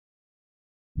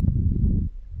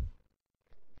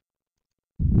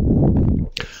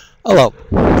Hello,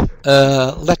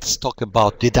 let's talk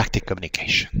about didactic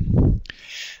communication.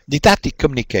 Didactic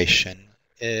communication,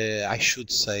 I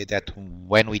should say that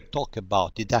when we talk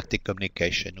about didactic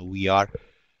communication, we are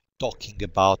talking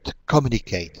about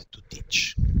communicate to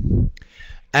teach.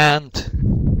 And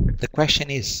the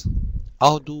question is,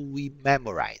 how do we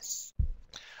memorize?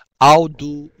 How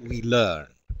do we learn?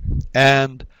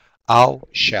 And how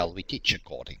shall we teach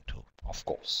according to, of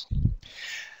course.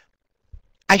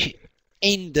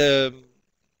 In the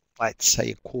let's say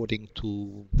according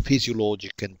to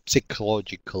physiological and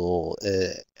psychological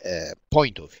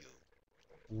point of view,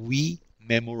 we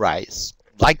memorize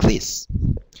like this.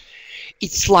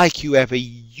 It's like you have a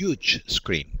huge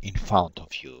screen in front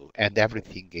of you and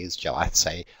everything is just, let's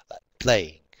say,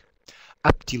 playing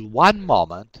up till one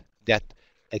moment that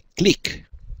a click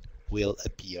will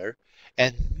appear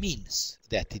and means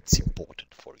that it's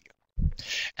important for you.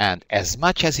 And as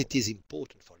much as it is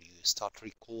important for you, you start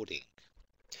recording.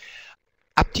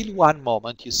 Up till one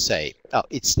moment you say, oh,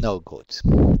 it's no good,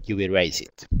 you erase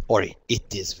it, or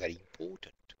it is very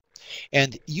important.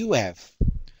 And you have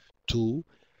to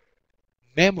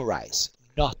memorize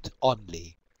not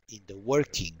only in the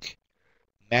working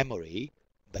memory,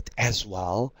 but as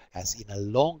well as in a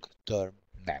long-term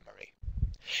memory.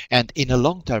 And in a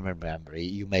long-term memory,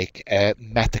 you make a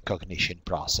metacognition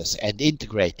process and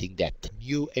integrating that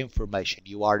new information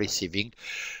you are receiving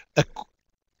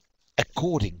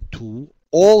according to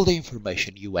all the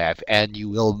information you have, and you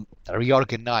will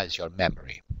reorganize your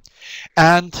memory.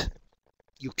 And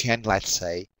you can, let's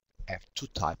say, have two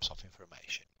types of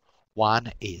information.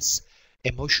 One is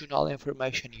emotional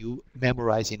information you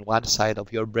memorize in one side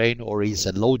of your brain, or is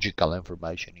a logical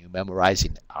information you memorize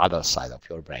in the other side of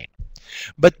your brain.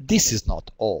 But this is not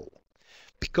all,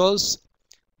 because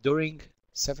during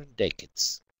 7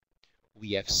 decades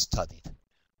we have studied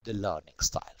the learning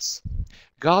styles.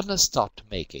 Gardner started to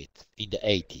make it in the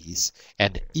 80s,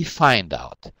 and he found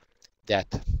out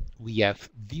that we have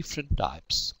different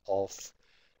types of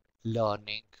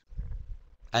learning,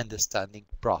 understanding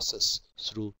process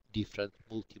through different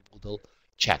multimodal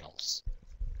channels.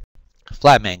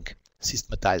 Fleming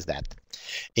systematized that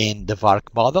in the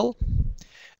VARC model,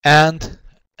 and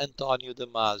Antonio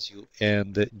Damasio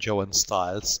and Joan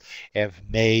Stiles have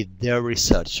made their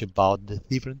research about the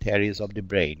different areas of the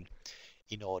brain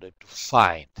in order to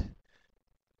find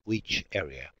which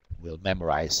area will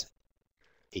memorize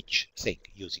each thing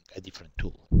using a different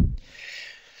tool.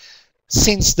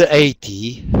 Since the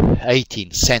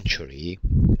 18th century,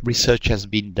 research has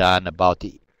been done about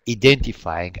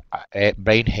identifying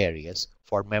brain areas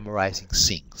for memorizing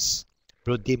things.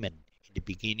 Brodimon in the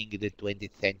beginning of the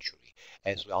 20th century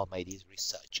as well made his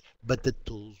research, but the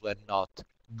tools were not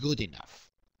good enough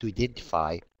to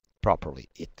identify properly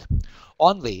it.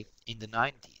 Only in the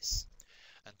 90s,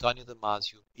 Antonio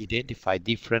Damasio identified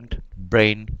different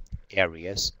brain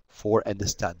areas for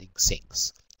understanding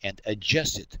things and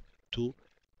adjusted to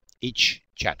each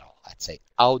channel, let's say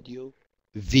audio,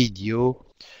 video,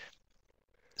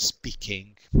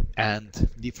 speaking, and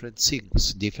different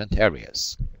things, different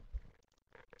areas.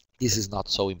 This is not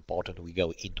so important. We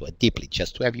go into it deeply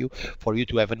just to have for you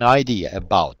to have an idea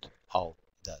about how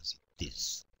does it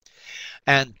this.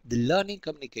 And the learning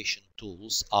communication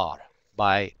tools are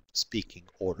by speaking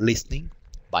or listening,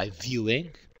 by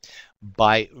viewing,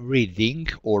 by reading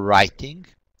or writing,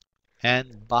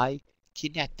 and by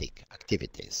kinetic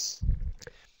activities.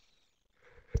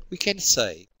 We can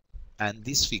say, and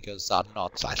these figures are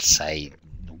not, let's say,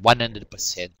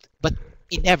 100%, but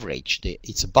in average,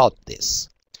 it's about this.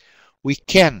 We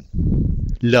can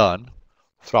learn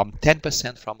from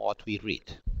 10% from what we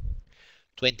read,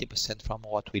 20% from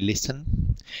what we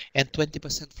listen, and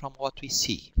 20% from what we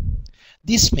see.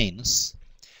 This means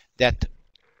that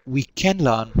we can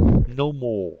learn no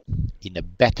more in a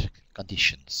better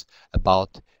conditions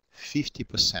about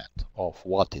 50% of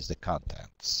what is the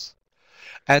contents.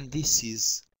 And this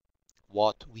is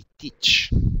what we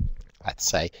teach. Let's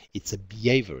say it's a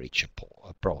behaviorist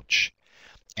approach.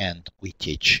 And we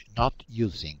teach not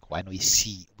using, when we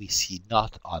see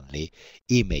not only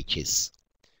images,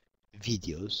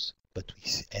 videos, but we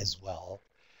see as well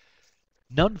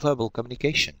non-verbal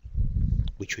communication,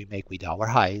 which we make with our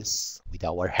eyes, with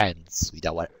our hands, with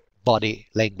our body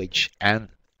language, and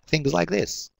things like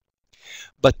this.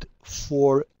 But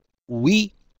for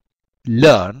we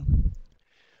learn,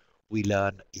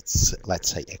 it's,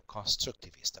 let's say, a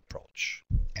constructivist approach.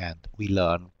 And we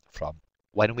learn from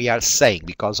when we are saying,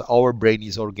 because our brain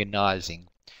is organizing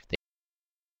the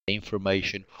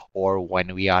information, or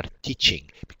when we are teaching,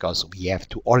 because we have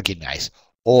to organize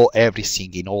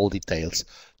everything in all details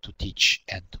to teach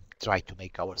and to try to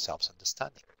make ourselves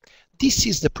understanding. This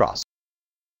is the process,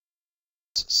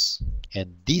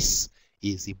 and this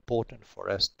is important for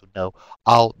us to know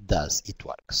how does it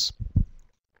works.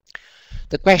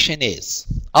 The question is,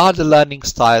 are the learning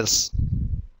styles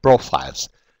profiles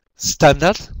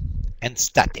standard and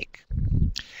static?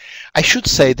 I should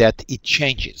say that it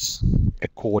changes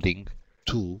according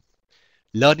to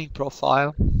learning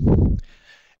profile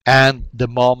and the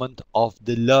moment of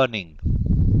the learning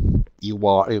you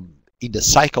are in the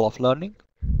cycle of learning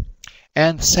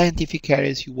and scientific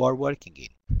areas you are working in.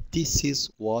 This is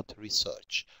what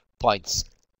research points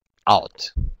out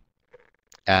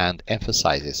and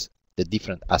emphasizes the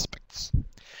different aspects.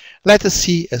 Let us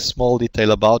see a small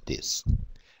detail about this.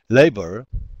 Leiber,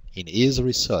 in his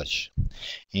research,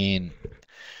 he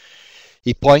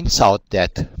points out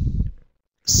that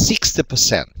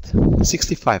 60%,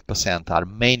 65% are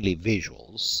mainly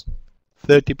visuals,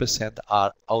 30%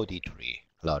 are auditory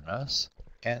learners,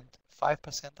 and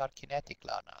 5% are kinetic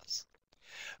learners.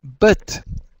 But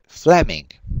Fleming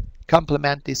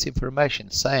complements this information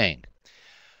saying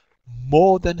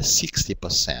more than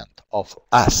 60% of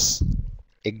us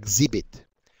exhibit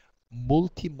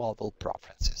multimodal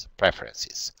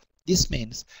preferences. This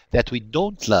means that we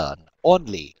don't learn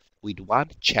only with one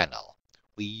channel.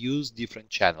 We use different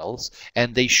channels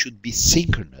and they should be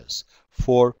synchronous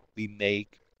for we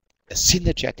make a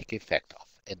synergetic effect of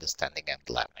understanding and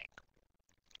learning.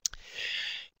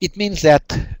 It means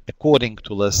that according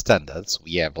to the standards,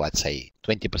 we have, let's say,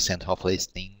 20% of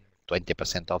listening,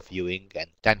 20% of viewing,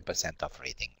 and 10% of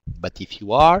reading. But if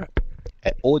you are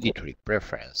an auditory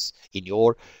preference in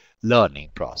your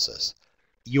learning process,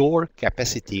 your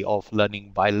capacity of learning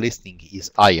by listening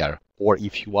is higher. Or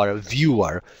if you are a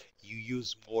viewer, you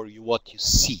use more what you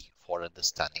see for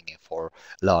understanding and for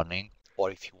learning, or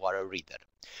if you are a reader.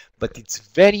 But it's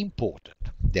very important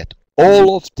that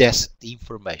all of this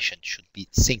information should be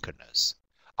synchronous.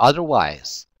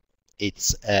 Otherwise,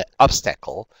 it's an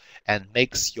obstacle and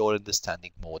makes your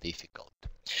understanding more difficult.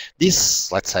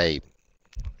 This, let's say,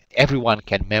 everyone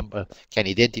can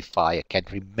identify, can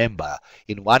remember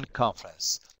in one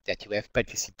conference that you have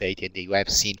participated, you have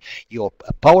seen your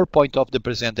PowerPoint of the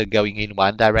presenter going in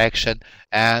one direction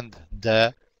and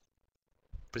the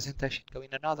presentation going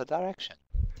in another direction.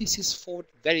 This is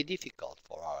very difficult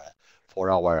for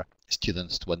our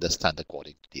students to understand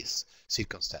according to these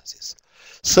circumstances.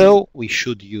 So we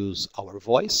should use our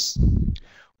voice,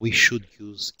 we should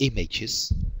use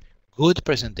images, good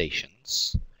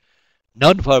presentations,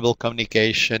 non-verbal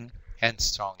communication, and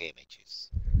strong images.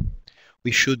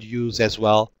 We should use as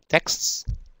well texts,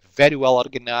 very well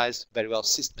organized, very well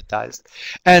systematized,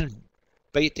 and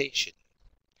pay attention.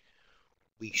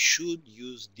 We should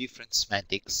use different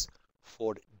semantics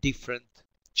for different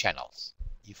channels.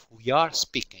 If we are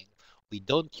speaking, we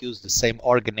don't use the same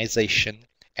organization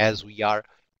as we are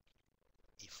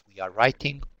if we are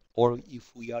writing or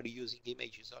if we are using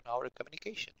images on our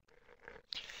communication.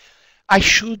 I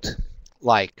should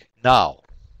like now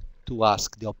to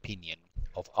ask the opinion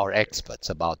of our experts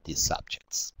about these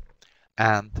subjects,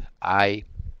 and I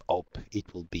hope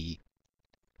it will be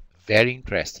very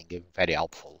interesting and very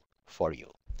helpful for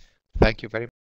you. Thank you very much.